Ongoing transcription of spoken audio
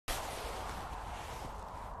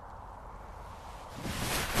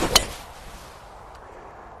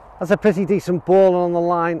That's a pretty decent ball on the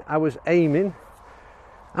line I was aiming.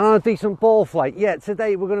 And on a decent ball flight. Yeah,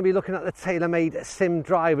 today we're going to be looking at the TaylorMade Sim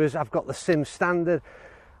drivers. I've got the Sim Standard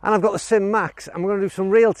and I've got the Sim Max, and we're going to do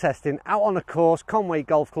some real testing out on a course, Conway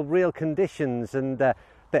Golf Club, real conditions, and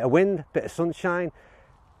bit of wind, bit of sunshine,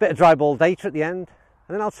 bit of dry ball data at the end.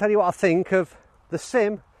 And then I'll tell you what I think of the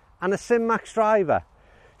Sim and the Sim Max driver.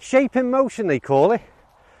 Shape in motion, they call it.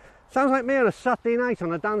 Sounds like me on a Saturday night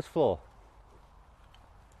on a dance floor.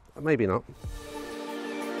 But maybe not.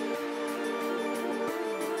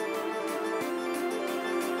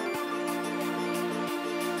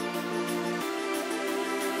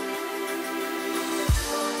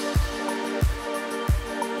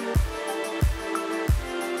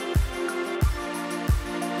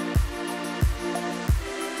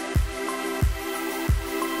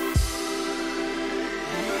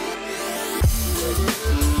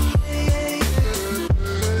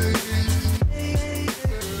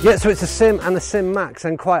 Yeah, so it's a Sim and a Sim Max,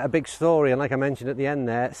 and quite a big story, and like I mentioned at the end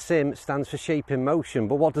there, Sim stands for shape in motion.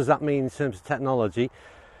 But what does that mean in terms of technology?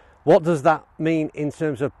 What does that mean in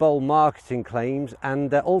terms of bold marketing claims?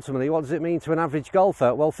 And ultimately, what does it mean to an average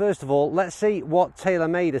golfer? Well, first of all, let's see what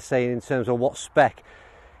TaylorMade are saying in terms of what spec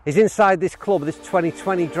is inside this club, this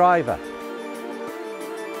 2020 driver.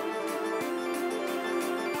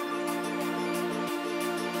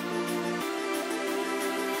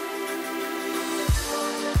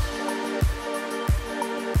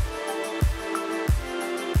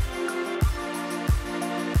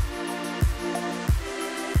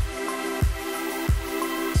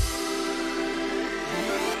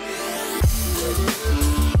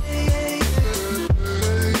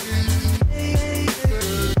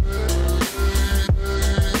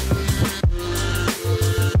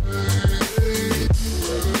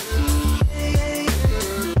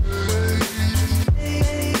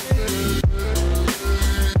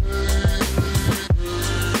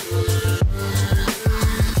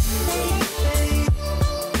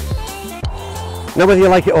 Now, whether you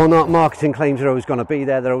like it or not, marketing claims are always going to be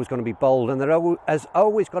there, they're always going to be bold, and there has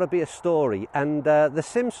always got to be a story. And the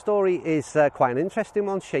Sim story is quite an interesting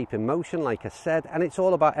one, shape in motion, like I said, and it's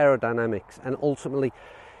all about aerodynamics and ultimately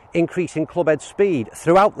increasing club head speed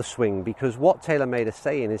throughout the swing, because what TaylorMade are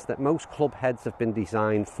saying is that most club heads have been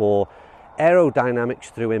designed for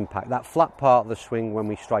aerodynamics through impact, that flat part of the swing when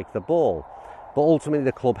we strike the ball. But ultimately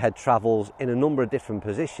the club head travels in a number of different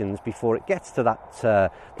positions before it gets to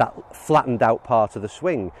that flattened out part of the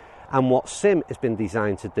swing. And what Sim has been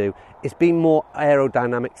designed to do is be more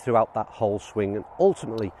aerodynamic throughout that whole swing and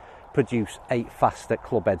ultimately produce a faster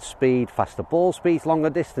club head speed, faster ball speeds, longer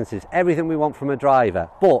distances, everything we want from a driver.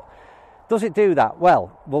 But does it do that?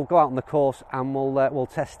 Well, we'll go out on the course and we'll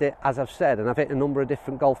test it, as I've said, and I've hit a number of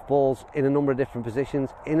different golf balls in a number of different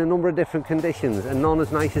positions, in a number of different conditions, and none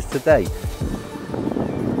as nice as today. It's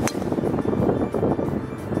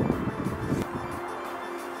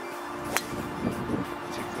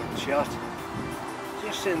a good shot.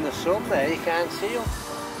 Just in the sun there, you can't see them.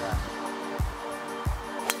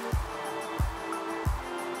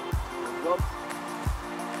 Good one.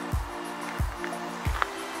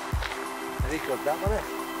 Very good, that one, eh?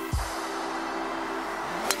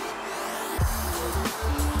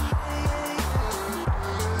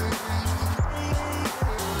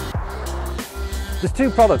 There's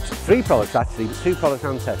three products actually, but two products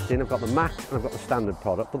I'm testing. I've got the Max and I've got the Standard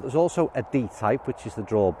product, but there's also a D-type, which is the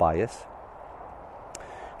draw bias.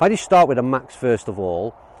 If I just start with a Max first of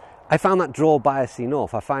all, I found that draw bias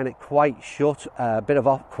enough. I find it quite shut,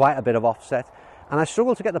 quite a bit of offset, and I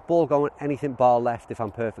struggle to get the ball going anything bar left, if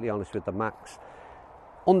I'm perfectly honest with the Max.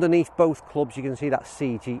 Underneath both clubs, you can see that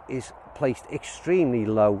CG is placed extremely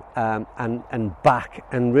low and back,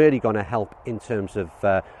 and really going to help in terms of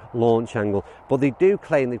launch angle. But they do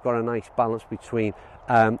claim they've got a nice balance between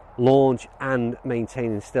launch and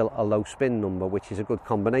maintaining still a low spin number, which is a good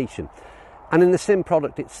combination. And in the Sim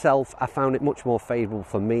product itself, I found it much more favourable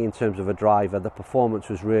for me in terms of a driver. The performance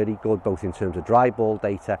was really good, both in terms of dry ball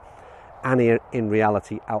data and in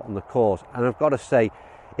reality out on the course. And I've got to say,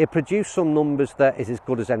 it produced some numbers that is as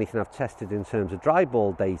good as anything I've tested in terms of dry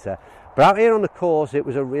ball data. But out here on the course, it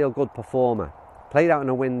was a real good performer. Played out in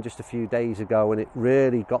a wind just a few days ago, and it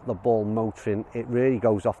really got the ball motoring. It really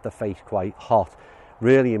goes off the face quite hot.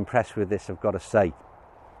 Really impressed with this, I've got to say.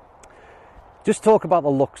 Just talk about the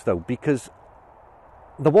looks though, because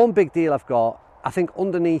the one big deal I've got, I think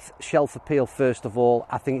underneath shelf appeal, first of all,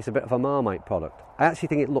 I think it's a bit of a Marmite product. I actually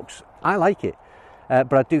think it looks, I like it.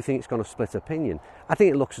 But I do think it's going to split opinion. I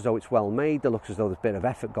think it looks as though it's well made. It looks as though there's a bit of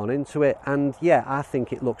effort gone into it. And yeah, I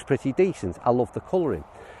think it looks pretty decent. I love the colouring.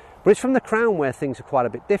 But it's from the crown where things are quite a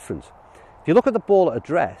bit different. If you look at the ball at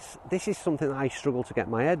address, this is something that I struggle to get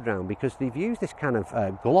my head around, because they've used this kind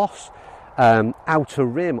of gloss outer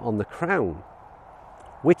rim on the crown,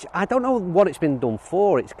 which I don't know what it's been done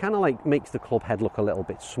for. It's kind of like makes the club head look a little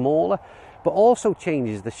bit smaller, but also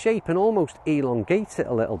changes the shape and almost elongates it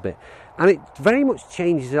a little bit. And it very much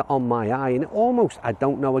changes it on my eye, and it almost, I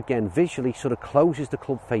don't know, again, visually sort of closes the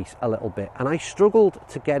club face a little bit. And I struggled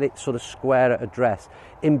to get it sort of square at address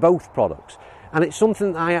in both products. And it's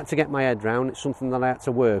something that I had to get my head around. It's something that I had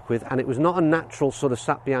to work with, and it was not a natural sort of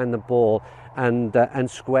sat behind the ball and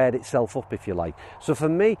squared itself up, if you like. So for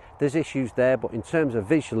me, there's issues there, but in terms of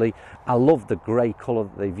visually, I love the grey colour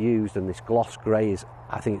that they've used, and this gloss grey is,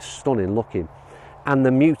 I think it's stunning looking. And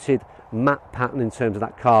the muted matte pattern in terms of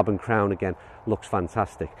that carbon crown, again, looks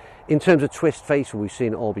fantastic. In terms of twist face, we've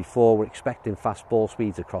seen it all before. We're expecting fast ball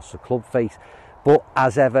speeds across the club face. But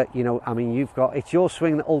as ever, you know, I mean, it's your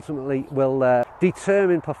swing that ultimately will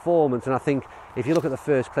determine performance. And I think if you look at the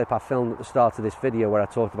first clip I filmed at the start of this video where I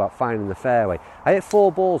talked about finding the fairway, I hit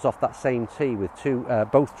 4 balls off that same tee with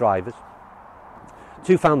both drivers.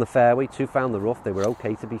 2 found the fairway, 2 found the rough. They were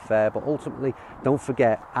okay, to be fair, but ultimately, don't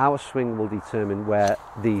forget, our swing will determine where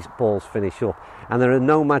these balls finish up. And there are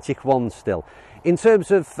no magic wands still. In terms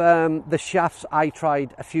of the shafts, I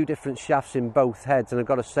tried a few different shafts in both heads, and I've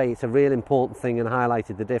got to say it's a real important thing, and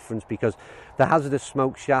highlighted the difference, because the hazardous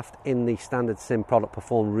smoke shaft in the standard Sim product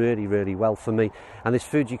performed really, really well for me. And this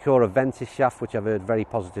Fujikura Ventus shaft, which I've heard very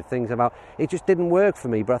positive things about, it just didn't work for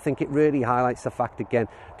me. But I think it really highlights the fact again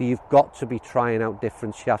that you've got to be trying out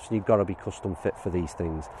different shafts, and you've got to be custom fit for these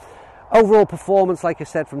things. Overall performance, like I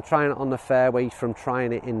said, from trying it on the fairways, from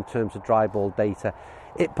trying it in terms of dry ball data,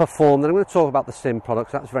 it performed. And I'm going to talk about the Sim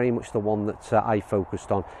products. That's very much the one that I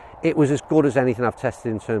focused on. It was as good as anything I've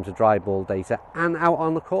tested in terms of dry ball data, and out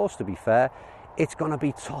on the course, to be fair. It's going to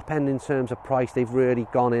be top end in terms of price. They've really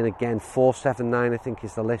gone in again. 479 I think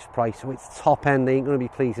is the list price, so it's top end. They ain't going to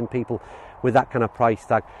be pleasing people with that kind of price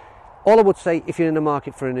tag. All I would say, if you're in the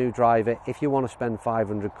market for a new driver, if you want to spend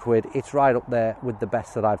 500 quid, it's right up there with the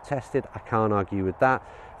best that I've tested. I can't argue with that.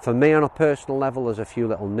 For me, on a personal level, there's a few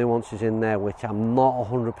little nuances in there which I'm not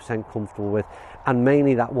 100% comfortable with, and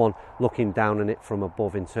mainly that one looking down on it from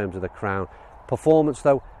above in terms of the crown. Performance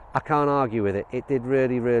though, I can't argue with it. It did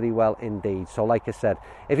really, really well indeed. So like I said,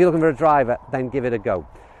 if you're looking for a driver, then give it a go.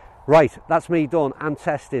 Right, that's me done and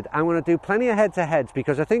tested. I'm going to do plenty of head-to-heads,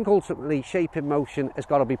 because I think ultimately shape in motion has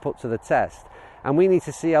got to be put to the test. And we need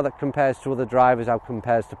to see how that compares to other drivers, how it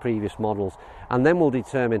compares to previous models. And then we'll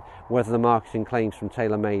determine whether the marketing claims from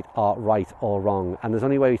TaylorMade are right or wrong. And there's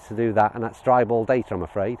only ways to do that, and that's dry ball data, I'm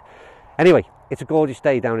afraid. Anyway, it's a gorgeous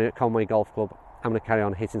day down here at Conway Golf Club. I'm going to carry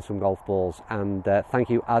on hitting some golf balls. And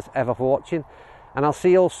thank you as ever for watching. And I'll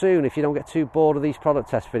see you all soon if you don't get too bored of these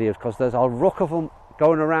product test videos, because there's a ruck of them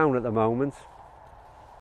going around at the moment.